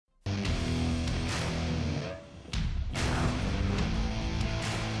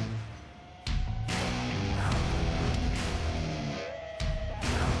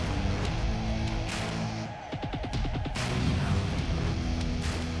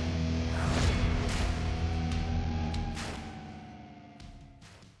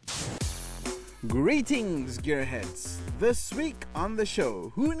Greetings, gearheads! This week on the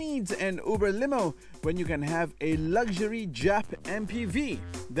show, who needs an Uber limo when you can have a luxury Jap MPV?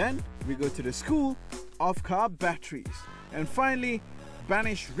 Then we go to the school of car batteries. And finally,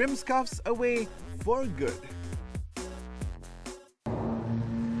 banish rim scuffs away for good.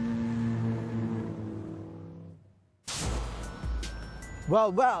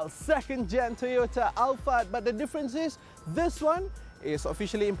 Well, second gen Toyota Alphard, but the difference is this one is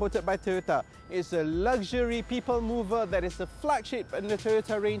officially imported by Toyota. It's a luxury people mover that is the flagship in the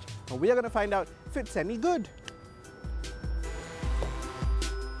Toyota range, and we are going to find out if it's any good.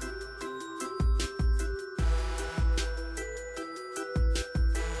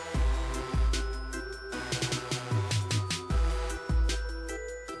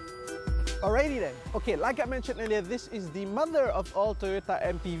 Alrighty then. Okay, like I mentioned earlier, this is the mother of all Toyota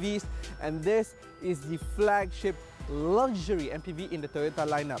MPVs, and this is the flagship luxury MPV in the Toyota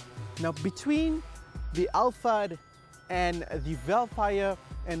lineup. Now, between the Alphard and the Velfire,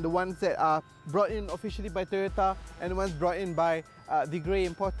 and the ones that are brought in officially by Toyota and the ones brought in by the grey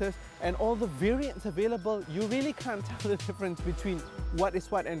importers, and all the variants available, you really can't tell the difference between what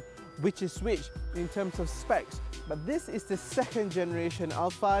is what and which is which in terms of specs. But this is the second generation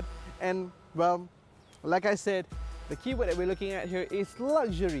Alphard, and well, like I said, the keyword that we're looking at here is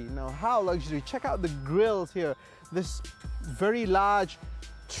luxury. Now, how luxury? Check out the grills here. This very large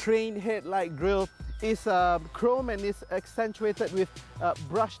train head-like grill is chrome and is accentuated with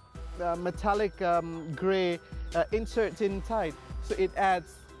brushed metallic grey inserts inside. So it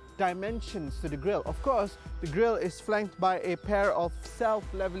adds dimensions to the grille. Of course, the grille is flanked by a pair of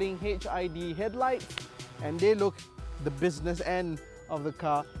self-leveling HID headlights, and they look the business end of the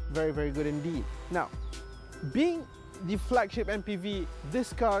car very, very good indeed. Now, being the flagship MPV,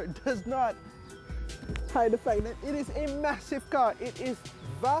 this car does not hide the fact that it is a massive car. It is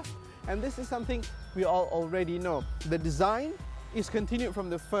vast, and this is something we all already know. The design is continued from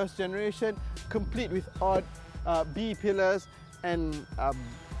the first generation, complete with odd B-pillars, and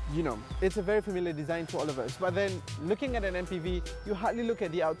you know, it's a very familiar design to all of us. But then, looking at an MPV, you hardly look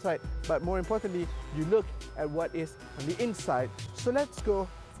at the outside, but more importantly, you look at what is on the inside. So let's go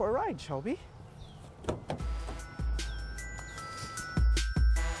for a ride, shall we?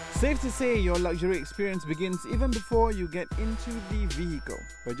 Safe to say your luxury experience begins even before you get into the vehicle.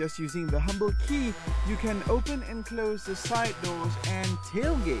 By just using the humble key, you can open and close the side doors and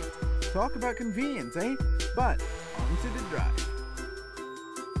tailgate. Talk about convenience, eh? But onto the drive.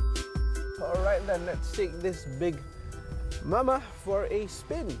 Alright then, let's take this big mama for a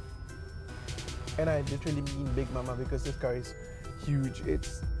spin. And I literally mean big mama because this car is huge.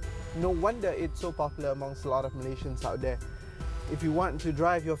 It's no wonder it's so popular amongst a lot of Malaysians out there. If you want to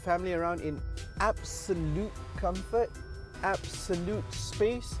drive your family around in absolute comfort, absolute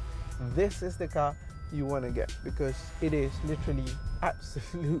space, this is the car you want to get because it is literally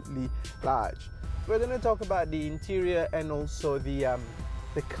absolutely large. We're going to talk about the interior and also the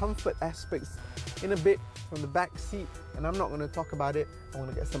comfort aspects in a bit from the back seat, and I'm not going to talk about it. I want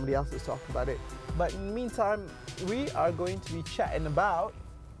to get somebody else to talk about it. But in the meantime, we are going to be chatting about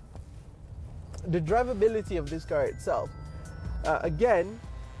the drivability of this car itself. Again,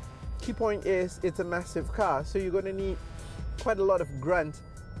 key point is it's a massive car, so you're going to need quite a lot of grunt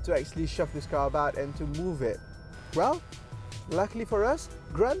to actually shove this car about and to move it. Well, luckily for us,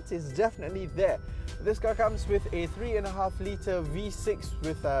 grunt is definitely there. This car comes with a 3.5 litre V6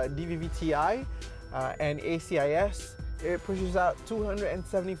 with DVVTi and ACIS. It pushes out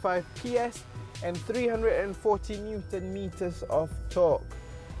 275 PS and 340 Newton meters of torque.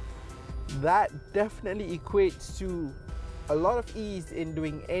 That definitely equates to a lot of ease in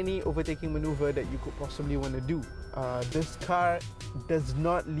doing any overtaking maneuver that you could possibly want to do. This car does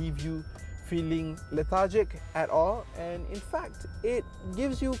not leave you feeling lethargic at all, and in fact it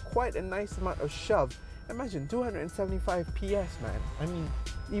gives you quite a nice amount of shove. Imagine 275 PS, man. I mean,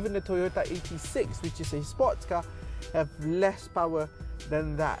 even the Toyota 86, which is a sports car, have less power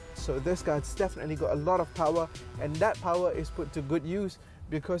than that. So this car's definitely got a lot of power, and that power is put to good use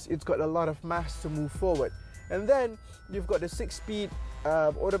because it's got a lot of mass to move forward. And then you've got the 6-speed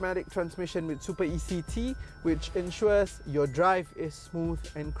automatic transmission with Super ECT, which ensures your drive is smooth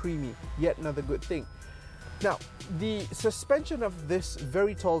and creamy. Yet another good thing. Now, the suspension of this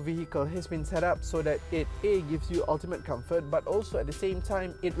very tall vehicle has been set up so that it gives you ultimate comfort, but also at the same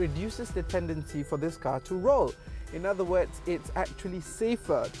time it reduces the tendency for this car to roll. In other words, it's actually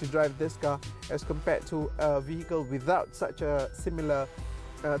safer to drive this car as compared to a vehicle without such a similar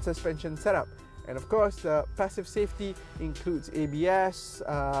suspension setup. And of course, the passive safety includes ABS,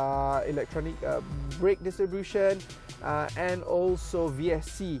 electronic brake distribution, and also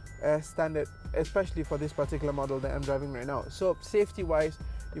VSC as standard, especially for this particular model that I'm driving right now. So safety wise,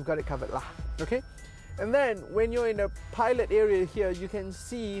 you've got it covered lah. Okay. And then when you're in the pilot area here, you can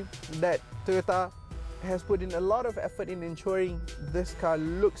see that Toyota has put in a lot of effort in ensuring this car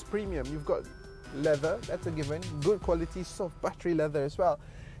looks premium. You've got leather, that's a given, good quality soft battery leather as well.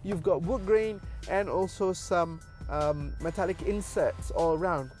 You've got wood grain and also some metallic inserts all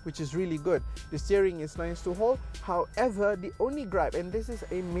around, which is really good. The steering is nice to hold. However, the only gripe, and this is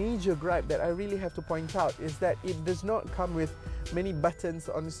a major gripe that I really have to point out, is that it does not come with many buttons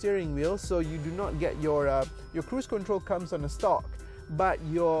on the steering wheel, so you do not get your cruise control comes on a stock, but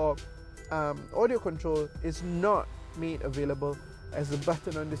your audio control is not made available as a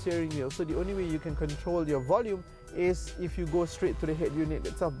button on the steering wheel. So the only way you can control your volume is if you go straight to the head unit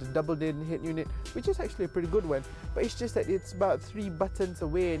itself, the double din head unit, which is actually a pretty good one, but it's just that it's about 3 buttons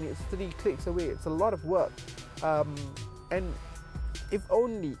away and it's 3 clicks away. It's a lot of work, and if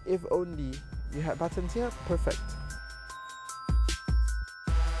only you had buttons here, perfect.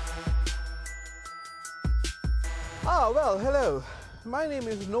 Well, hello, my name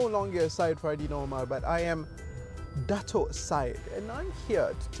is no longer Syed Fardi Normal, but I am Dato' Syed, and I'm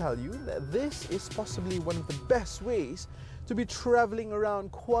here to tell you that this is possibly one of the best ways to be traveling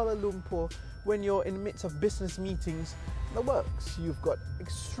around Kuala Lumpur when you're in the midst of business meetings. The works. You've got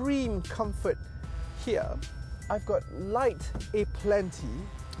extreme comfort here. I've got light aplenty.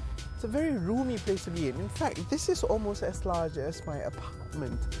 It's a very roomy place to be in. In fact, this is almost as large as my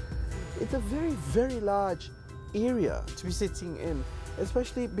apartment. It's a very, very large area to be sitting in,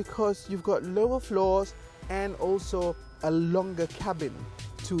 especially because you've got lower floors and also a longer cabin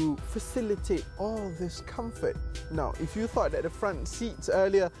to facilitate all this comfort. Now, if you thought that the front seats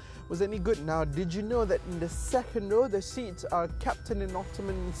earlier was any good, now did you know that in the second row the seats are captain and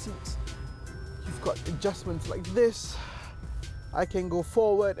Ottoman seats? You've got adjustments like this. I can go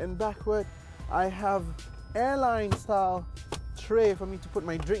forward and backward. I have airline style tray for me to put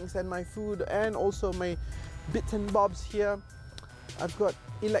my drinks and my food and also my bits and bobs here. I've got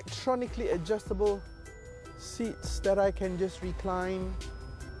electronically adjustable seats that I can just recline.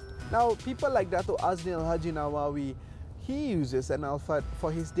 Now, people like Dato' Aznil Haji Nawawi, he uses an Alphard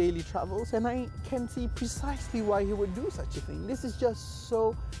for his daily travels, and I can see precisely why he would do such a thing. This is just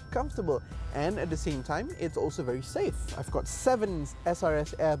so comfortable, and at the same time, it's also very safe. I've got 7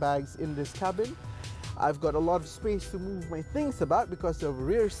 SRS airbags in this cabin. I've got a lot of space to move my things about because the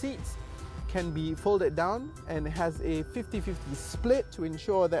rear seats can be folded down and has a 50-50 split to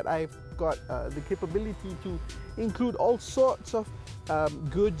ensure that I've got the capability to include all sorts of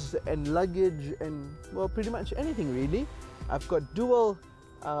goods and luggage and, well, pretty much anything really. I've got dual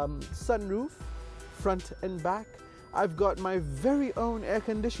sunroof, front and back. I've got my very own air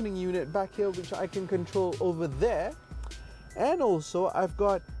conditioning unit back here, which I can control over there. And also I've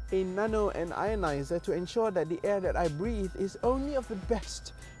got a nano and ionizer to ensure that the air that I breathe is only of the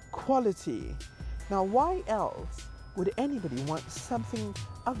best quality. Now, why else would anybody want something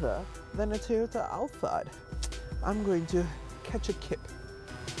other than a Toyota Alphard? I'm going to catch a kip.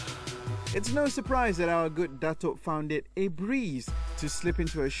 It's no surprise that our good Dato' found it a breeze to slip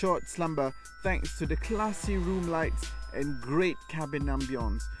into a short slumber thanks to the classy room lights and great cabin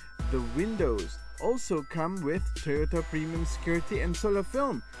ambience. The windows also come with Toyota Premium Security and solar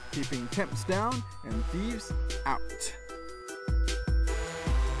film, keeping temps down and thieves out.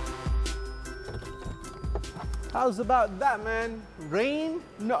 How's about that, man? Rain?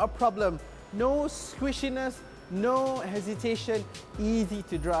 Not a problem. No squishiness, no hesitation, easy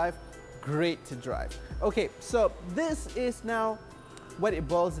to drive, great to drive. Okay, so this is now what it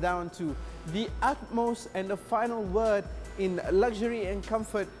boils down to. The utmost and the final word in luxury and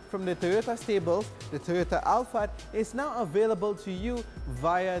comfort from the Toyota stables, the Toyota Alphard, is now available to you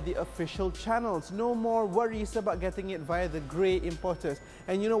via the official channels. No more worries about getting it via the grey importers.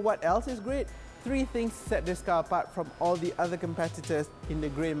 And you know what else is great? 3 things set this car apart from all the other competitors in the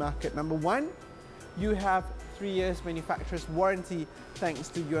grey market. Number 1, you have 3 years manufacturer's warranty thanks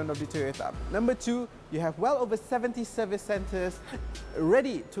to UNW Toyota. Number 2, you have well over 70 service centers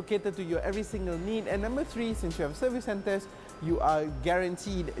ready to cater to your every single need. And number 3, since you have service centers, you are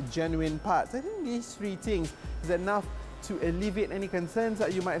guaranteed genuine parts. I think these 3 things is enough to alleviate any concerns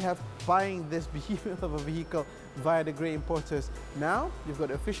that you might have buying this behemoth of a vehicle via the grey importers. Now, you've got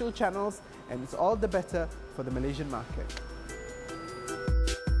official channels and it's all the better for the Malaysian market.